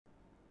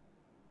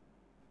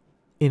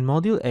In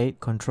Module 8,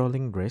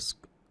 Controlling Risk,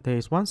 there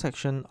is one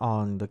section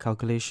on the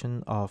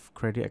calculation of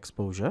credit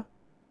exposure,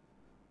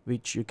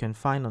 which you can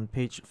find on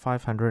page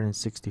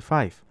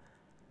 565.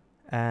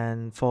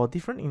 And for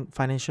different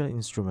financial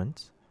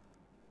instruments,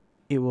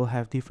 it will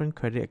have different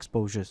credit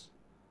exposures.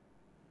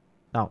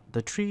 Now, the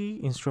three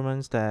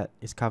instruments that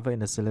is covered in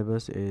the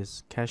syllabus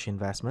is cash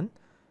investment,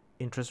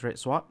 interest rate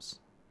swaps,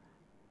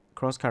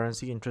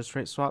 cross-currency interest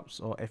rate swaps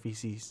or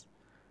FECs.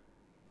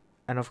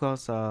 And of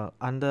course,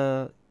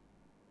 under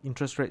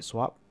interest rate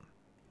swap,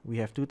 we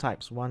have two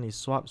types. One is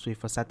swaps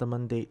with a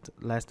settlement date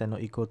less than or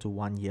equal to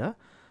 1 year,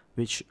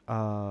 which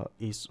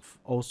is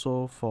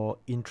also for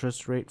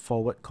interest rate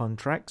forward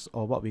contracts,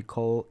 or what we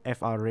call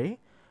FRA,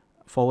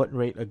 forward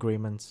rate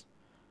agreements.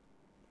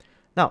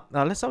 Now,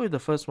 let's start with the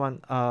first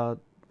one,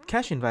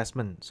 cash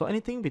investment. So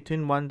anything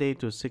between 1 day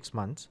to 6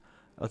 months.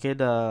 Okay,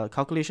 the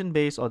calculation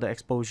base or the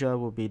exposure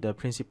will be the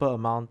principal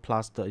amount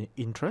plus the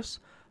interest,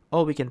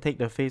 or we can take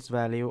the face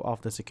value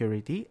of the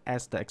security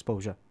as the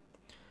exposure.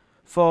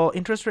 For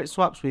interest rate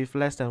swaps with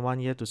less than 1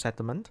 year to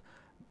settlement,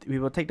 we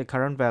will take the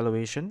current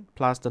valuation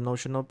plus the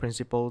notional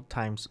principal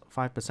times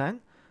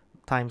 5%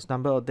 times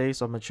number of days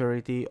of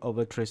maturity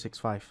over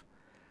 365.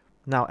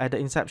 Now, at the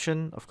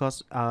inception, of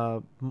course,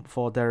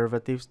 for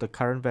derivatives, the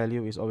current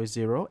value is always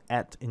 0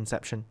 at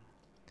inception.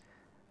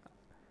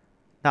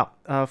 Now,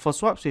 for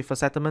swaps with a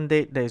settlement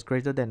date that is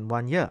greater than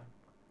 1 year,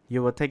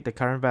 you will take the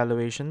current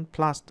valuation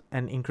plus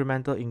an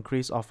incremental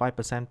increase of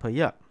 5% per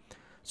year.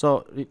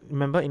 So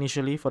remember,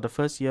 initially for the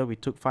first year, we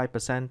took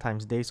 5%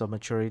 times days of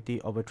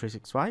maturity over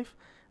 365.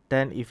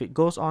 Then if it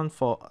goes on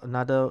for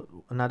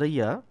another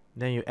year,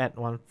 then you add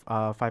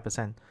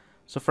 5%.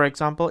 So for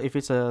example, if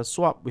it's a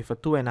swap with a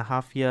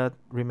 2.5 year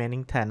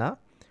remaining tenor,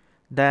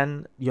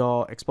 then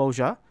your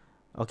exposure,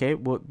 okay,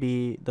 would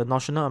be the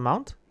notional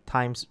amount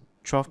times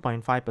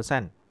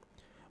 12.5%,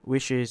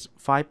 which is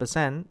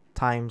 5%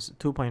 times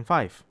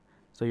 2.5.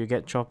 So you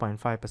get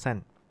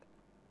 12.5%.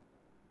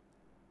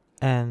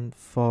 And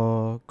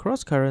for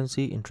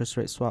cross-currency interest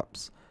rate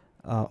swaps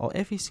or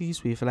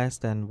FECs with less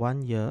than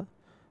 1 year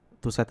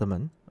to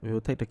settlement, we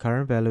will take the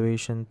current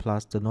valuation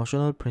plus the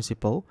notional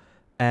principal,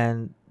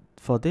 and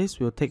for this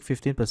we will take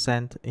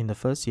 15% in the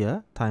first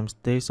year times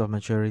days of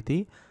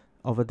maturity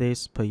over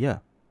days per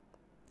year.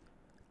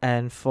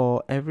 And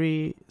for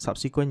every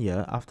subsequent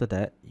year after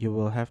that, you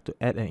will have to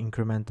add an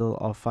incremental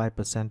of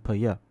 5% per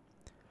year.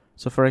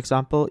 So for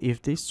example,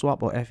 if this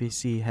swap or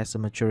FEC has a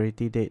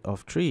maturity date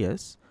of 3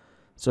 years,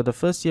 so the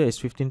first year is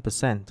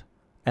 15%,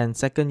 and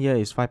second year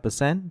is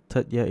 5%,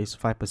 third year is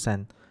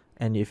 5%.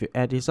 And if you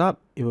add this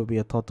up, it will be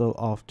a total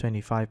of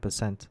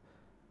 25%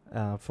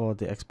 for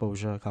the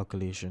exposure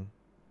calculation.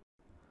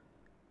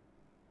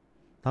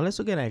 Now let's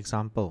look at an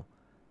example.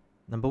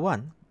 Number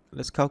 1,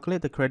 let's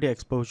calculate the credit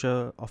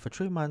exposure of a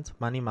 3-month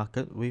money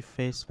market with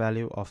face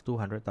value of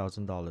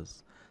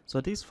 $200,000.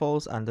 So this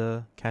falls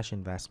under cash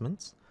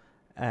investments.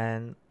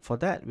 And for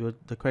that,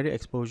 the credit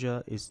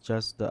exposure is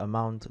just the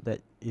amount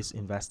that is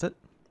invested,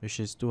 which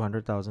is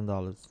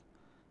 $200,000.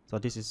 So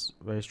this is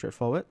very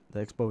straightforward. The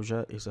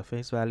exposure is a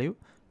face value,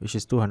 which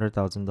is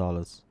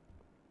 $200,000.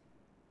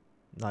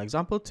 Now,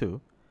 example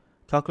 2,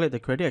 calculate the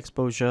credit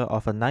exposure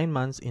of a 9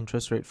 months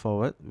interest rate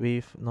forward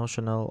with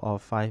notional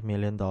of $5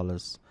 million.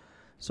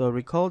 So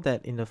recall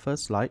that in the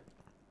first slide,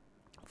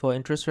 for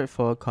interest rate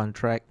forward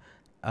contract,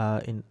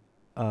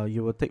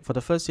 you will take, for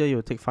the first year, you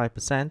will take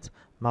 5%,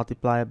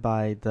 multiply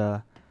by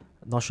the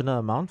notional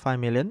amount, 5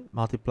 million,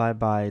 multiply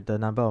by the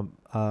number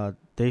of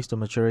days to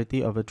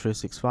maturity over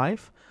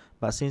 365.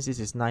 But since this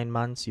is 9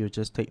 months, you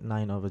just take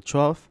 9 over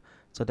 12.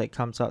 So that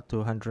comes out to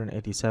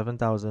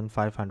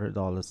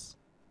 $187,500.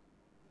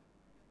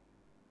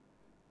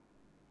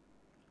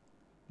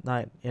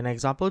 Now, in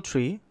example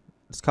 3,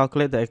 let's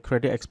calculate the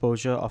credit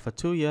exposure of a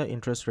 2-year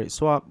interest rate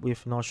swap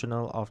with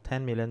notional of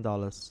 $10 million.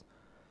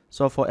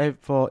 So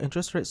for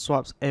interest rate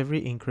swaps,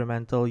 every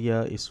incremental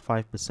year is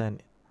 5%.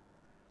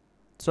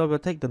 So we'll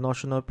take the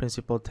notional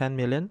principal 10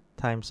 million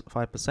times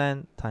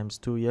 5% times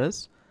 2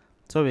 years.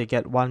 So we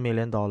get $1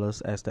 million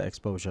as the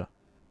exposure.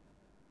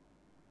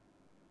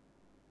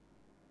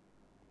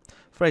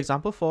 For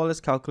example 4,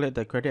 let's calculate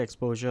the credit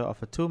exposure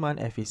of a 2-month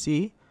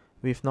FEC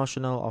with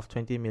notional of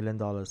 $20 million.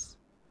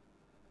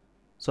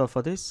 So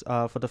for this,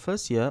 for the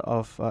first year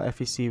of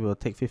FEC, we'll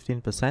take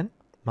 15%,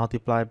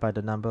 multiplied by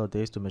the number of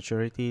days to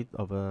maturity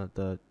over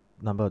the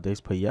number of days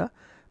per year.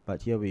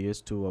 But here we use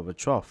 2 over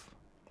 12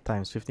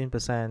 times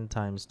 15%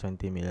 times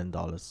 $20 million.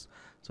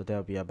 So that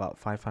will be about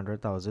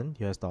 500,000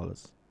 US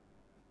dollars.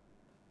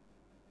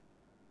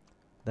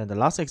 Then the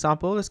last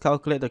example, let's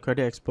calculate the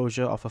credit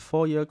exposure of a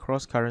 4-year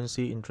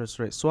cross-currency interest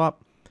rate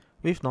swap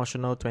with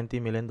notional $20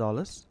 million.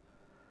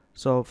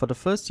 So for the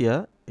first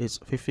year, it's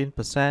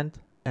 15%,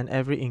 and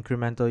every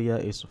incremental year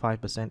is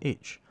 5%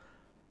 each.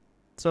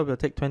 So we'll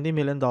take $20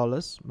 million,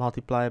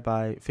 multiply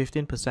by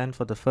 15%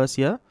 for the first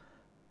year,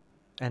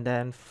 and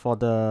then for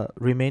the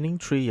remaining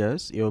 3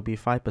 years, it will be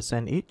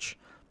 5% each.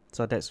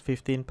 So that's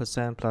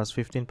 15% plus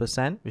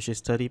 15%, which is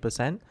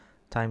 30%,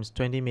 times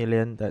 20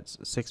 million, that's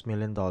 $6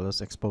 million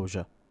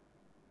exposure.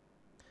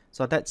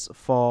 So that's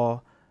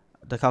for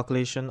the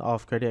calculation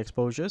of credit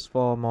exposures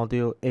for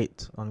Module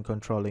 8 on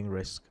controlling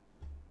risk.